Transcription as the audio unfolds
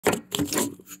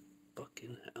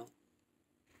Fucking hell.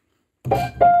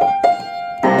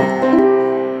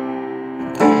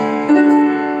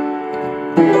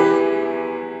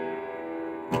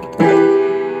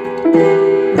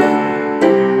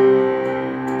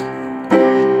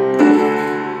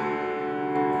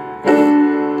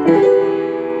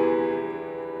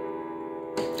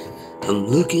 I'm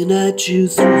looking at you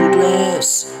through the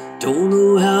glass. Don't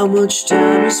know how much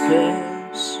time has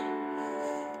passed.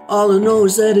 All I know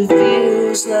is that it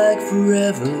feels like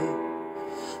forever.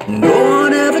 No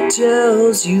one ever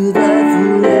tells you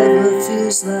that forever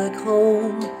feels like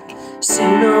home.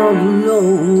 Sitting all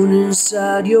alone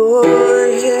inside your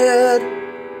head.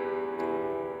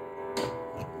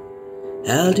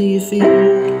 How do you feel?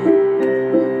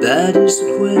 That is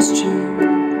the question.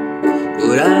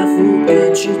 But I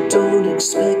forget you don't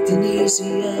expect an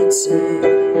easy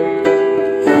answer.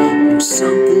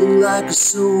 Something like a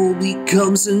soul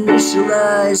becomes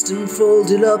initialized and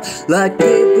folded up like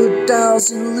paper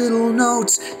dolls and little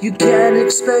notes. You can't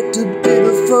expect a bit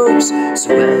of folks. So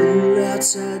while you're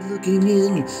outside looking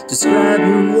in,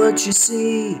 describing what you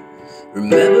see,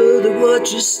 remember that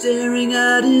what you're staring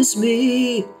at is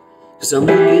me. 'Cause I'm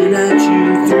looking at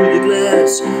you through the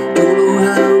glass. Don't know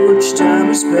how much time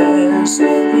has passed.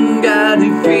 God,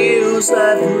 it feels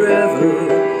like forever.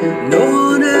 No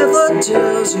one ever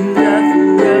tells you that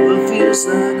forever feels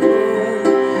like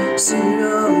home. Sitting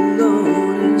all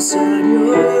alone inside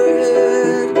your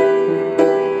head.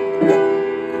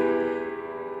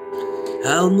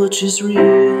 How much is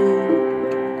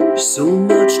real? So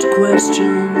much to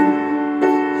question.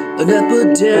 An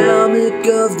epidemic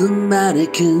of the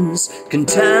mannequins,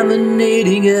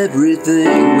 contaminating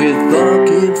everything. We thought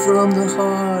came from the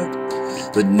heart,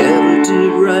 but never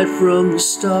did right from the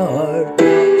start.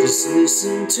 Just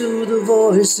listen to the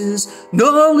voices,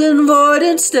 null and void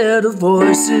instead of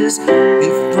voices.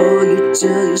 Before you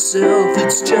tell yourself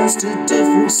it's just a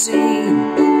different scene,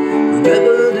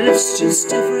 remember that it's just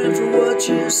different from what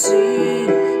you've seen.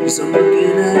 'Cause I'm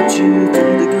looking at you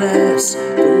through the glass.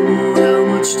 Don't know how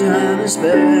much time has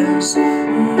passed.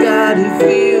 God, it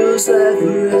feels like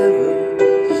forever.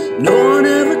 No one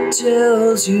ever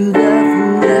tells you that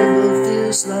forever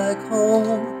feels like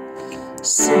home.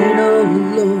 Sitting all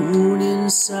alone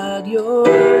inside your